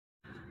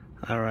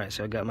Alright,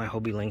 so I got my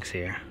hobie lynx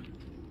here,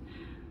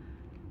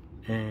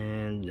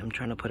 and I'm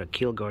trying to put a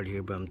keel guard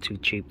here, but I'm too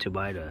cheap to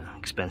buy the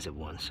expensive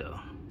one, so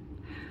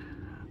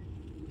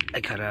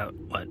I cut out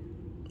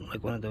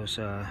like one of those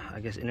I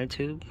guess inner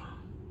tube,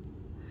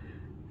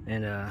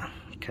 and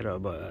cut out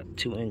about a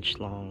 2-inch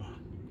long,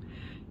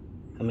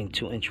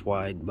 2-inch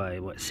wide by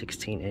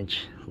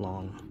 16-inch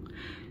long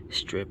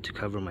strip to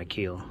cover my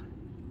keel.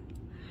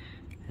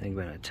 And I'm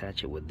going to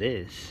attach it with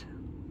this,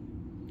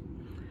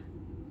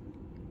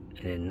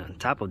 and then on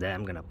top of that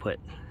I'm going to put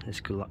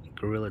this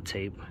Gorilla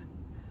Tape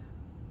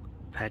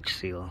patch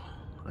seal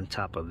on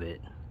top of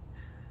it,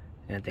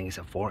 and I think it's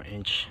a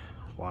 4-inch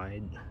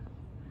wide,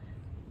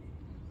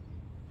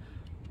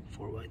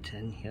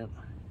 4x10, yep.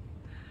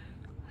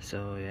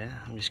 So yeah,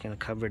 I'm just gonna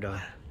cover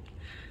the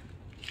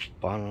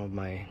bottom of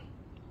my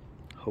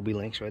hobie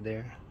lynx right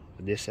there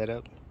with this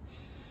setup,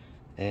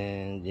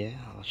 and yeah,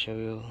 I'll show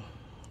you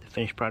the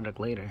finished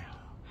product later.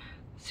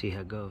 See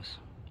how it goes.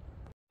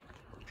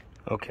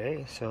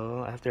 Okay,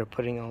 so after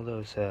putting all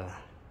those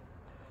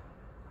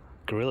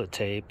Gorilla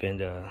Tape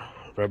and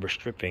rubber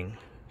stripping,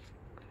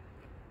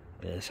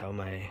 that's how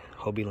my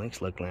hobie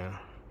lynx look now.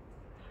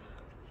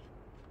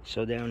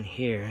 So down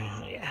here,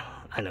 yeah,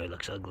 I know it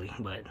looks ugly,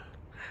 but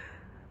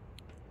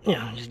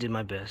yeah, I just did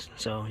my best.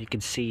 So you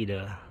can see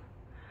the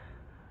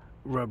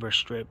rubber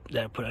strip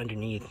that I put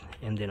underneath,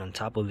 and then on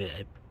top of it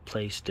I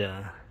placed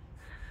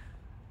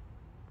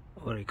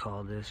what do you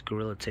call this,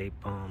 Gorilla Tape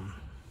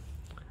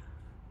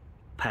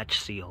patch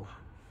seal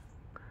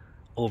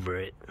over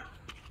it.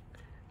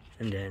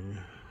 And then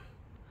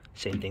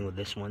same thing with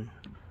this one.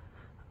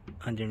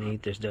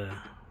 Underneath there's the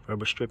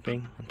rubber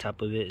stripping, on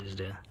top of it is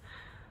the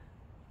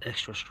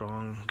extra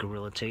strong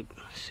Gorilla Tape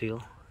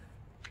seal,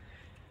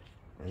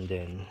 and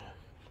then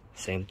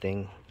same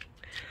thing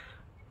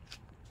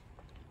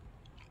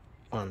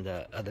on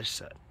the other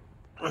side,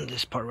 on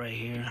this part right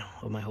here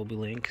of my hobie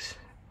lynx.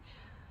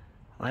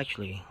 Well,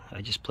 actually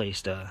I just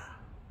placed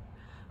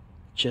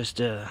just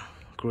a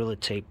Gorilla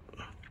Tape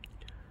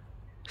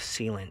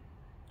sealant,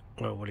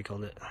 or what do you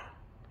call it.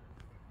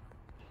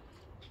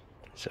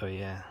 So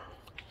yeah,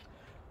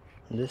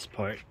 this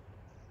part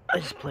I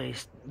just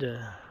placed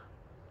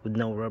with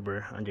no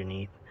rubber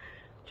underneath,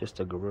 just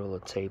a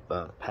Gorilla Tape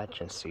patch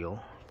and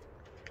seal.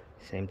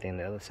 Same thing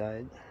the other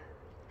side.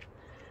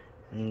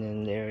 And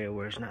then the area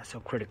where it's not so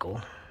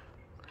critical,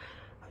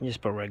 I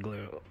just put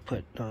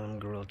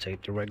Gorilla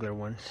Tape, the regular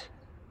ones,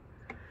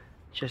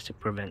 just to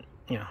prevent,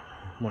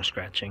 more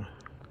scratching.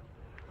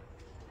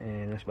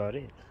 And that's about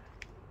it.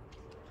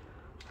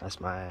 That's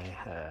my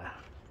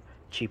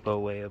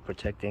cheapo way of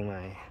protecting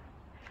my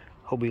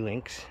hobie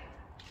lynx.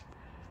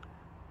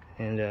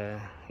 And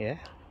yeah,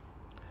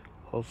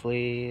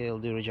 hopefully it'll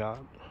do the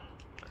job,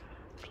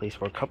 at least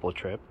for a couple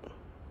trip.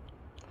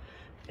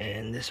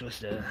 And this was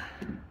the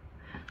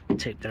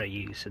tape that I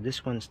used. So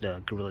this one's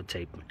the Gorilla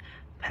Tape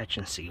patch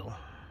and seal.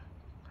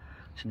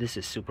 So this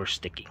is super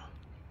sticky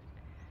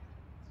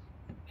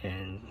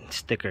and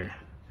thicker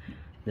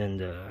than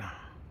the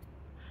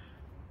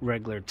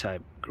regular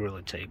type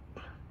Gorilla Tape.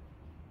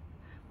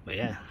 But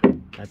yeah,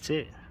 that's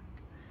it.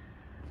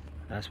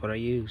 That's what I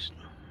used.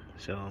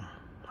 So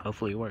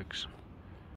hopefully it works.